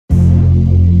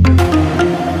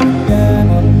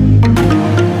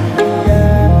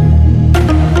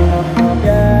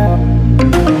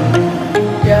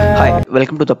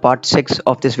welcome to the part 6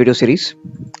 of this video series.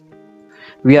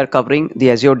 We are covering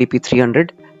the Azure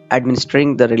DP300,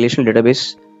 administering the relational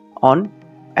database on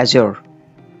Azure.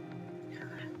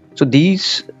 So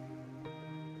these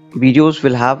videos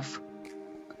will have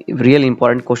really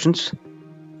important questions.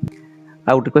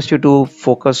 I would request you to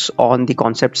focus on the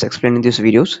concepts explained in these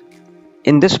videos.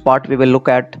 In this part, we will look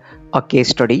at a case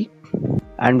study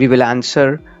and we will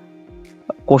answer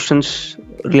questions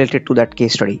related to that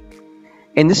case study.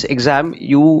 In this exam,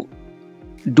 you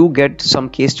do get some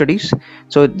case studies.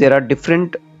 So there are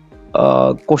different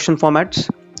question formats.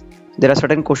 There are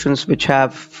certain questions which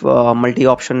have multiple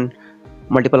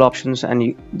options,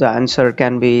 and the answer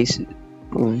can be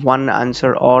one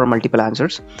answer or multiple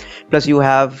answers. Plus you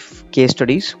have case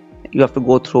studies. You have to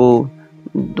go through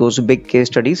those big case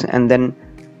studies and then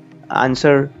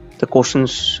answer the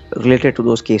questions related to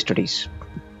those case studies.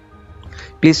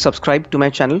 Please subscribe to my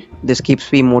channel. This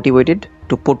keeps me motivated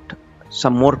to put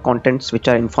some more contents which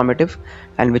are informative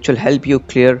and which will help you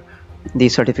clear the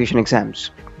certification exams.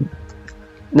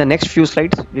 In the next few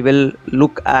slides, we will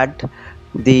look at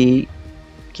the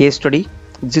case study.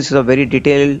 This is a very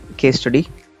detailed case study.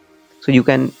 So you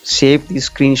can save these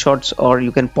screenshots or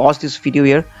you can pause this video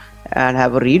here and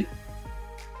have a read.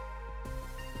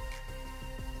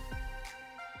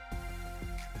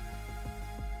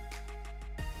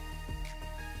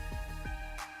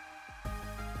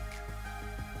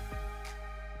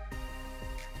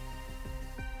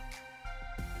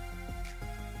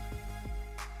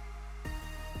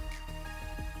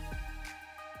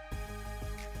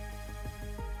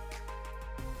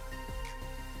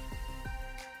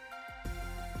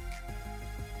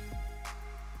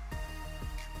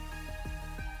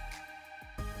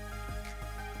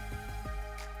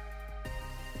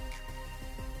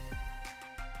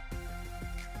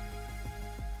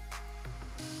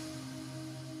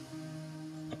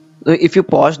 So if you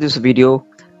pause this video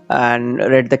and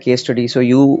read the case study, so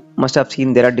you must have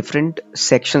seen there are different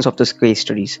sections of this case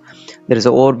studies. There is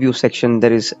an overview section,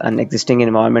 there is an existing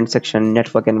environment section,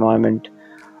 network environment,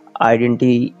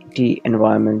 identity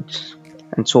environments,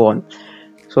 and so on.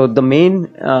 So the main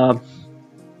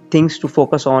things to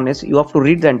focus on is you have to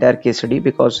read the entire case study,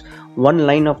 because one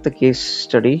line of the case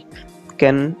study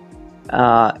can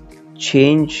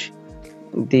change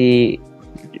the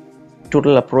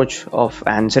total approach of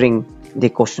answering the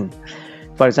question.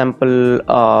 For example,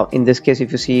 in this case,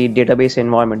 if you see database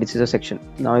environment, this is a section.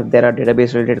 Now if there are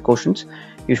database related questions,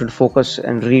 you should focus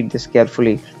and read this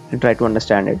carefully and try to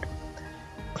understand it.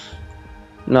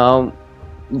 Now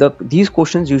these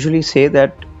questions usually say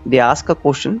that they ask a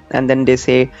question and then they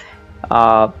say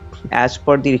as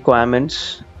per the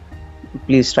requirements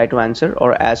please try to answer,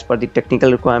 or as per the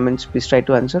technical requirements please try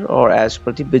to answer, or as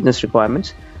per the business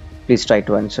requirements please try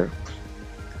to answer.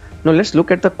 Now let's look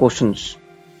at the questions.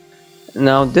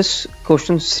 Now this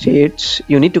question states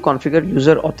you need to configure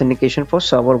user authentication for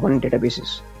server 1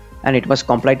 databases, and it must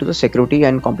comply to the security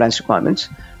and compliance requirements,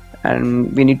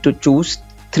 and we need to choose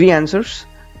 3 answers,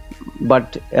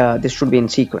 but this should be in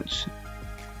sequence.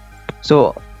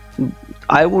 So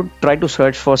I would try to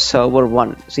search for server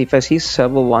 1. So if I see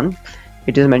server 1,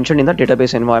 it is mentioned in the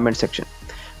database environment section.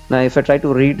 Now if I try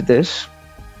to read this,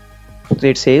 so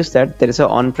it says that there is an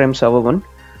on-prem server 1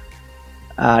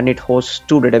 and it hosts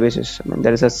 2 databases.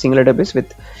 There is a single database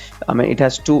with, it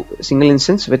has 2 single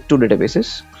instance with 2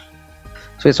 databases.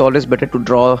 So it's always better to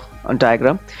draw a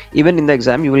diagram. Even in the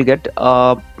exam, you will get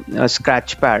a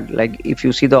scratch pad. Like if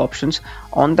you see the options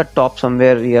on the top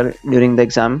somewhere here during the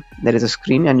exam, there is a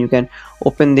screen and you can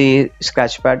open the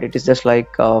scratch pad. It is just like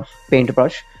a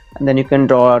paintbrush, and then you can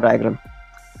draw a diagram.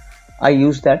 I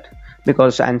use that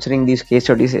because answering these case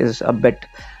studies is a bit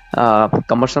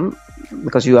cumbersome,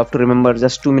 because you have to remember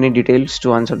just too many details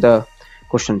to answer the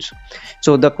questions.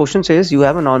 So the question says you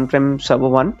have an on-prem server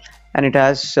 1 and it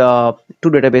has 2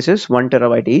 databases, 1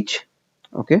 terabyte each,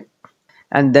 okay,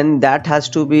 and then that has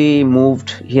to be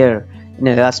moved here in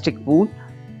an elastic pool.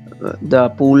 The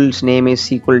pool's name is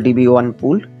SQL DB1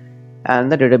 pool and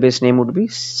the database name would be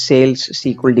sales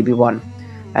SQL DB1,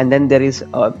 and then there is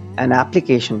an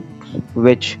application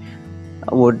which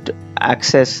would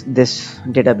access this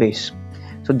database.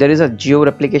 So there is a geo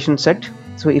replication set.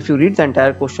 So if you read the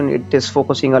entire question, it is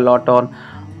focusing a lot on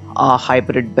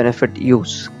hybrid benefit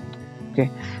use. Okay,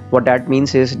 what that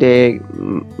means is they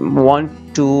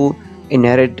want to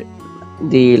inherit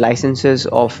the licenses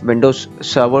of Windows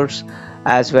servers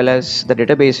as well as the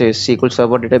databases, SQL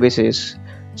Server databases,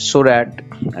 so that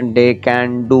they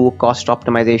can do cost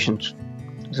optimizations.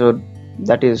 So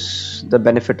that is the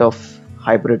benefit of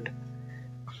hybrid.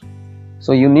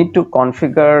 So you need to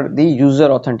configure the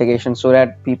user authentication so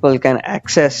that people can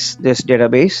access this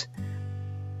database,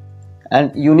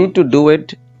 and you need to do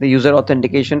it, the user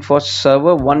authentication, for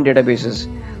server 1 databases.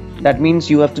 That means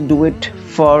you have to do it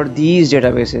for these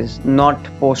databases, not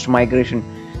post migration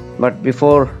but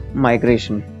before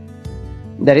migration.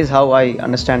 That is how I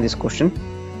understand this question.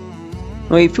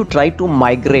 Now if you try to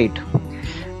migrate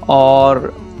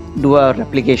or do a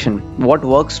replication, what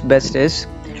works best is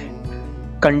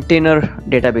container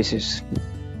databases.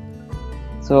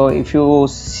 So if you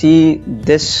see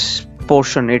this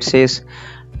portion, it says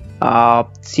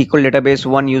SQL database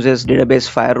 1 uses database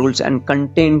fire rules and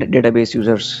contained database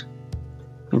users.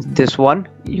 This one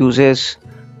uses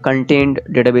contained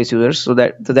database users, so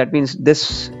that means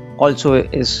this also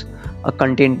is a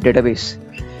contained database,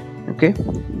 okay,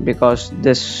 because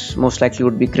this most likely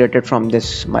would be created from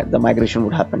this, the migration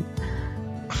would happen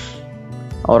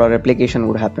or a replication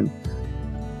would happen.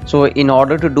 So in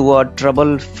order to do a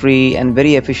trouble-free and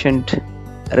very efficient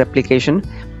replication,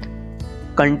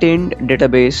 contained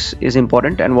database is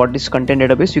important. And what is contained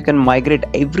database? You can migrate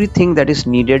everything that is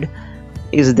needed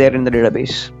is there in the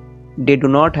database. They do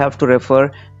not have to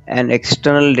refer an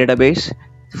external database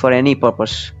for any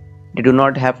purpose. They do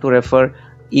not have to refer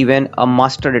even a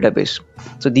master database.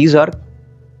 So these are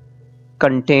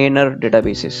container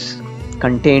databases,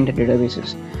 contained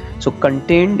databases. So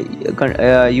contained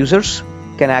users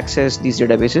can access these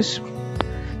databases.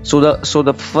 So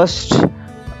the first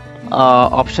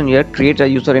option here, create a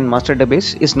user in master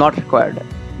database, is not required.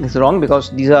 It's wrong,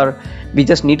 because we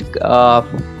just need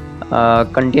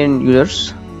contained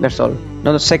users, that's all.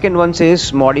 Now the second one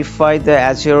says modify the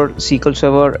Azure SQL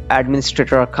Server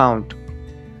administrator account.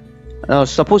 Now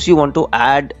suppose you want to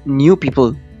add new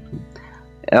people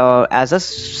as a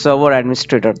server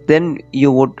administrator, then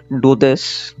you would do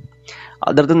this.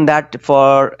 Other than that,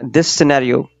 for this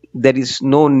scenario, there is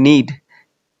no need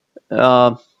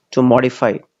to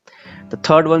modify. The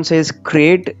third one says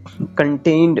create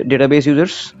contained database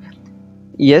users.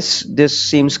 Yes, this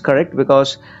seems correct,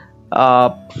 because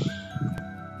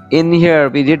in here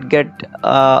we did get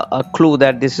a clue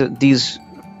that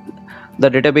the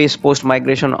database post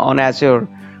migration on Azure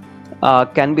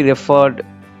can be referred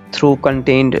through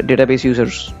contained database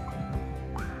users.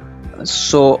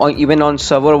 So even on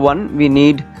server 1 we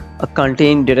need a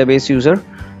contained database user.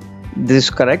 This is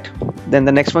correct. Then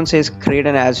the next one says create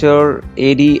an Azure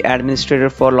AD administrator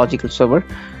for logical server.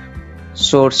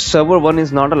 So server 1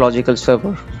 is not a logical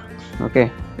server,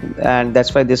 okay, and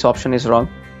that's why this option is wrong.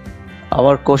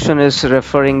 Our question is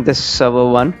referring this server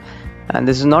 1, and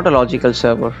this is not a logical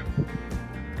server.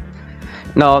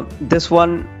 Now this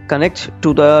one connects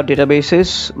to the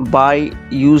databases by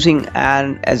using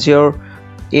an Azure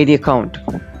AD account.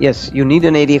 Yes, you need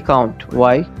an AD account.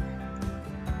 Why?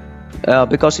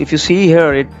 Because if you see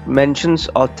here, it mentions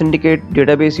authenticate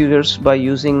database users by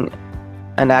using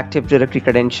an Active Directory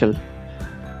credential.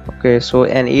 Okay, so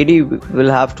an AD will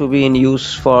have to be in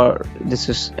use for this,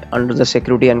 is under the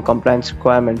security and compliance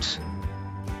requirements.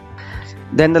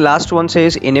 Then the last one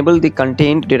says enable the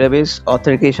contained database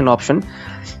authentication option.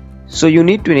 So you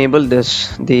need to enable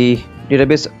this, the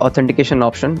database authentication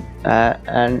option,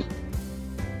 and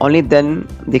only then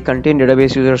the contained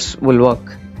database users will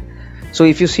work. So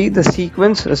if you see the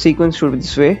sequence should be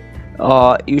this way.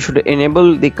 You should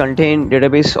enable the contained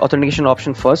database authentication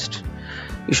option first.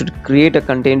 You should create a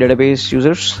contained database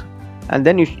users, and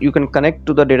then you can connect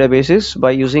to the databases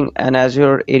by using an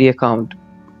Azure AD account.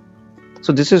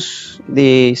 So this is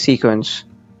the sequence.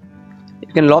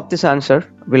 You can lock this answer.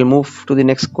 We'll move to the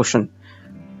next question.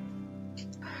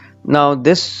 Now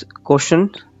this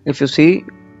question, if you see,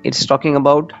 it's talking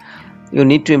about you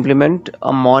need to implement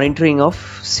a monitoring of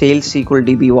Sales SQL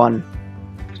DB1.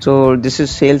 So this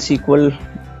is Sales SQL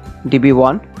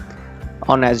DB1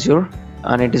 on Azure,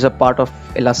 and it is a part of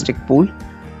Elastic Pool.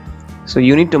 So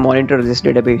you need to monitor this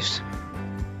database.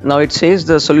 Now it says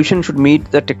the solution should meet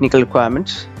the technical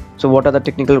requirements. So what are the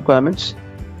technical requirements?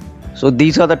 So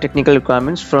these are the technical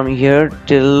requirements from here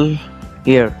till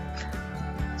here.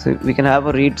 So we can have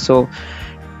a read. So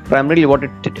primarily what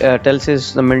it tells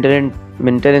is the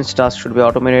maintenance task should be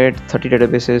automated, 30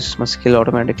 databases must scale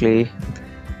automatically,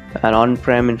 and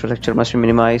on-prem infrastructure must be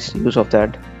minimized, use of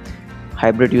that.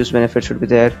 Hybrid use benefits should be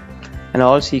there, and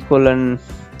all SQL and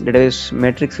database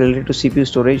metrics related to CPU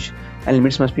storage and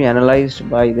limits must be analyzed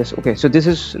by this. Okay, so this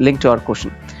is linked to our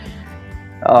question.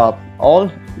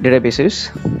 All databases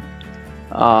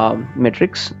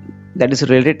metrics that is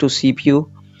related to CPU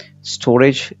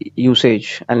storage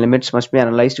usage and limits must be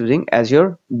analyzed using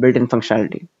Azure built-in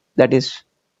functionality. That is,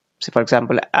 say for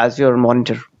example, Azure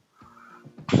Monitor.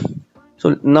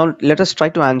 So now let us try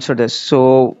to answer this.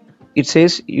 So it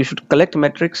says you should collect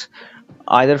metrics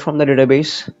either from the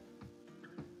database,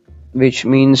 which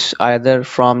means either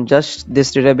from just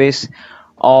this database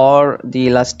or the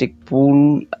elastic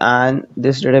pool and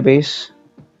this database,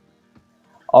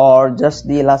 or just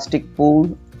the elastic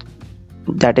pool,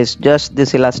 that is just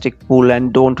this elastic pool,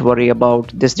 and don't worry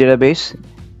about this database.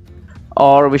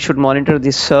 Or we should monitor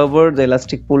the server, the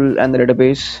elastic pool and the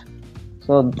database.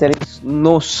 So there is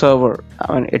no server.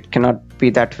 I mean, it cannot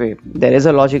be that way. There is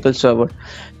a logical server,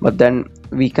 but then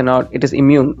we cannot, it is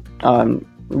immune.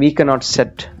 We cannot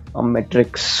set a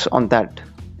metrics on that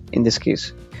in this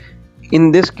case.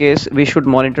 In this case, we should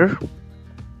monitor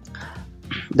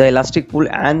the elastic pool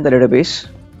and the database.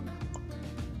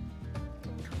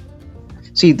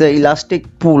 See, the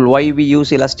elastic pool, why we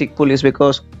use elastic pool is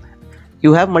because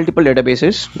you have multiple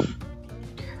databases,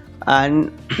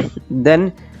 and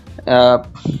then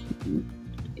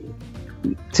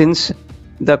since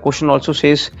the question also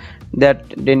says that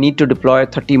they need to deploy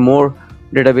 30 more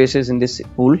databases in this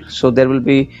pool, so there will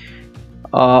be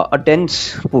a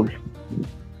dense pool,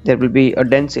 there will be a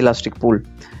dense elastic pool.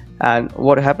 And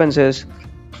what happens is,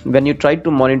 when you try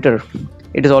to monitor,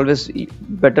 it is always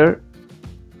better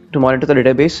to monitor the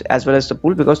database as well as the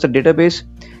pool, because the database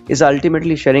is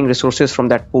ultimately sharing resources from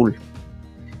that pool.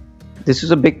 This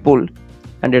is a big pool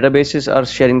and databases are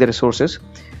sharing the resources,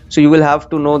 so you will have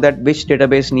to know that which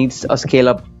database needs a scale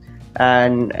up,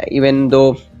 and even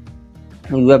though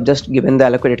you have just given the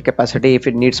allocated capacity, if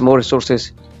it needs more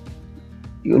resources,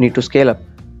 you need to scale up,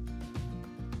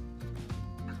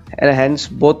 and hence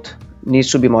both needs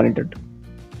to be monitored.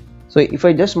 So if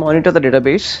I just monitor the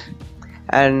database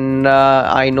and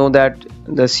I know that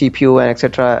the CPU and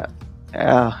etc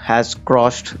has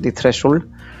crossed the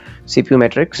threshold CPU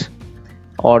metrics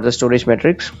or the storage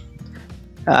metrics,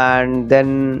 and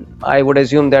then I would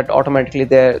assume that automatically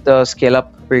the scale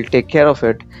up will take care of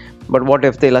it. But what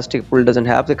if the elastic pool doesn't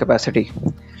have the capacity?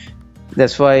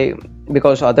 That's why,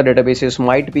 because other databases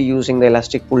might be using the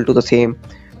elastic pool to the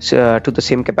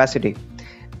same capacity.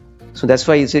 So that's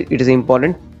why it is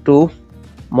important to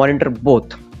monitor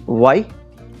both. Why?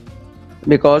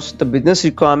 Because the business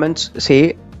requirements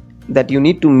say that you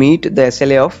need to meet the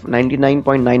SLA of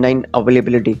 99.99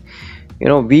 availability. You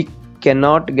know, we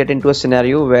cannot get into a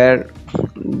scenario where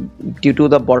due to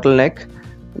the bottleneck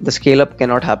the scale up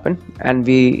cannot happen and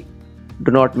we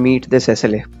do not meet this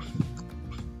SLA.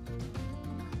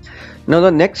 Now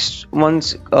the next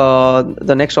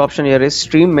option here is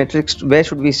stream metrics. Where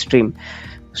should we stream?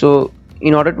 So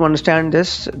in order to understand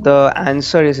this, the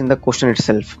answer is in the question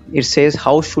itself. It says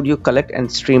how should you collect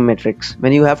and stream metrics.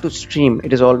 When you have to stream,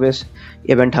 it is always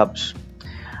event hubs.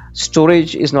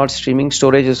 Storage is not streaming.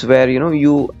 Storage is where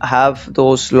you have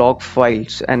those log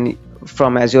files and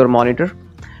from Azure Monitor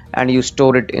and you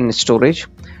store it in storage.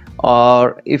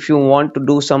 Or if you want to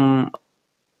do some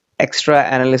extra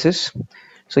analysis,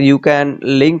 so you can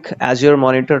link Azure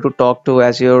Monitor to talk to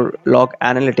Azure Log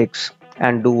Analytics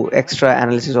and do extra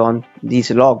analysis on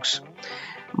these logs.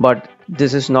 But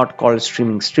this is not called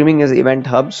streaming. Streaming is event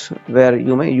hubs where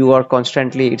you are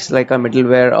constantly, it's like a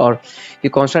middleware, or you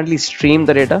constantly stream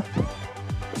the data,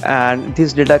 and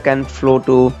this data can flow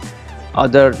to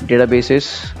other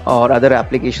databases or other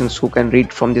applications who can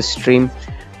read from this stream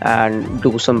and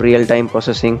do some real-time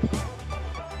processing.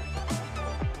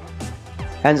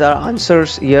 Hence our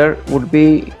answers here would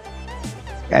be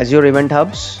Azure Event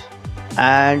Hubs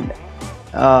and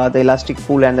the elastic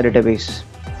pool and the database.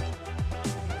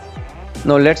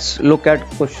 Now let's look at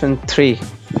question 3.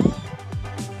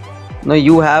 Now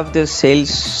you have this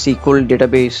sales SQL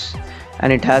database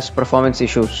and it has performance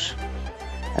issues,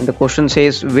 and the question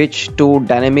says which two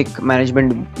dynamic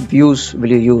management views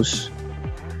will you use.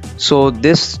 So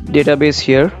this database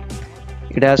here,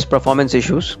 it has performance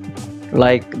issues,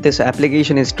 like this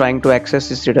application is trying to access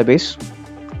this database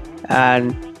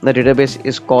and the database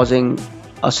is causing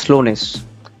a slowness.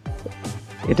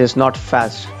 It is not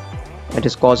fast. It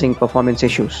is causing performance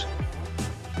issues.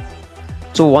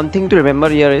 So one thing to remember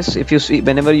here is, if you see,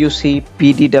 whenever you see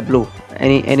PDW,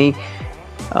 any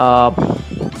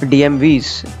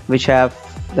DMVs which have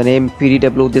the name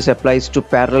PDW, this applies to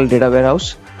parallel data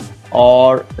warehouse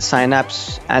or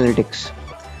Synapse Analytics.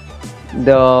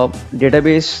 The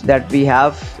database that we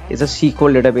have is a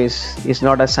SQL database, is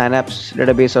not a Synapse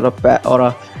database or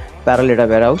a parallel data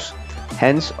warehouse.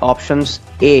 Hence options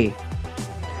A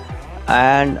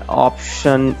and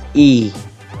option E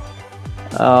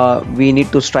we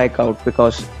need to strike out,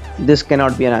 because this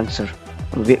cannot be an answer.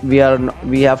 We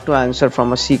have to answer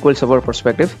from a SQL Server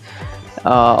perspective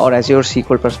or Azure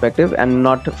SQL perspective, and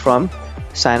not from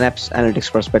Synapse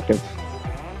Analytics perspective.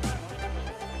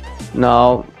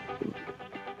 Now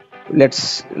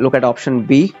let's look at option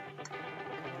B.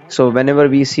 So whenever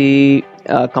we see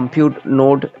compute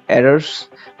node errors,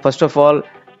 first of all,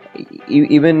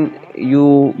 even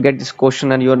you get this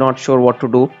question and you're not sure what to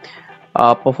do,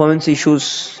 performance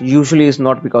issues usually is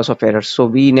not because of errors. So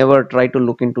we never try to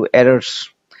look into errors,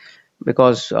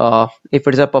 because if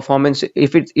it is a performance,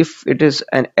 if it is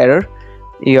an error,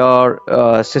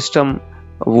 your system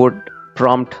would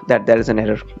prompt that there is an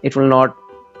error. It will not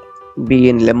be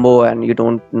in limbo and you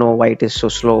don't know why it is so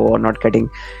slow or not getting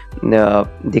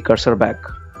the cursor back.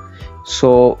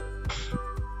 So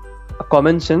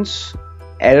common sense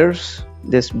errors,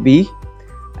 this B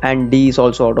and D is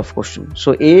also out of question.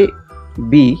 So A,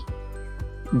 B,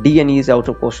 D and E is out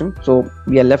of question, so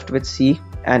we are left with C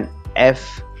and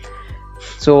F.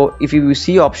 So if you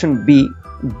see option B,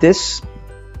 this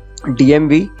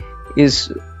DMV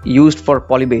is used for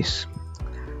polybase,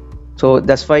 so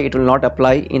that's why it will not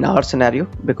apply in our scenario,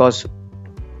 because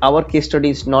our case study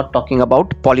is not talking about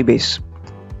polybase.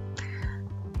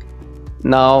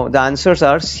 Now the answers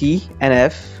are C and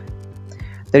F.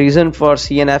 The reason for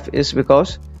C and F is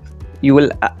because you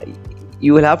will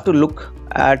have to look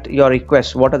at your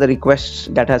requests. What are the requests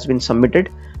that has been submitted,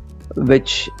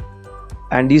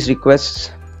 and these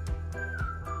requests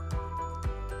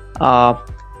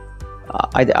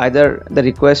either the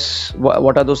requests,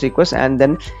 what are those requests, and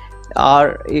then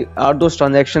are those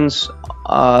transactions,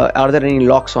 are there any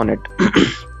locks on it?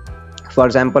 For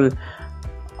example,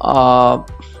 a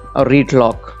read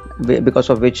lock, because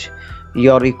of which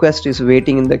your request is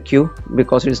waiting in the queue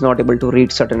because it is not able to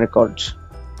read certain records.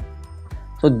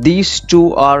 So these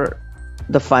two are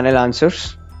the final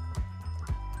answers.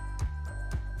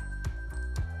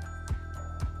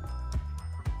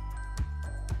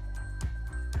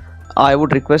 I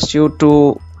would request you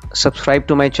to subscribe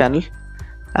to my channel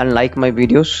and like my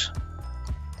videos.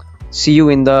 See you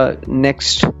in the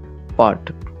next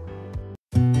part.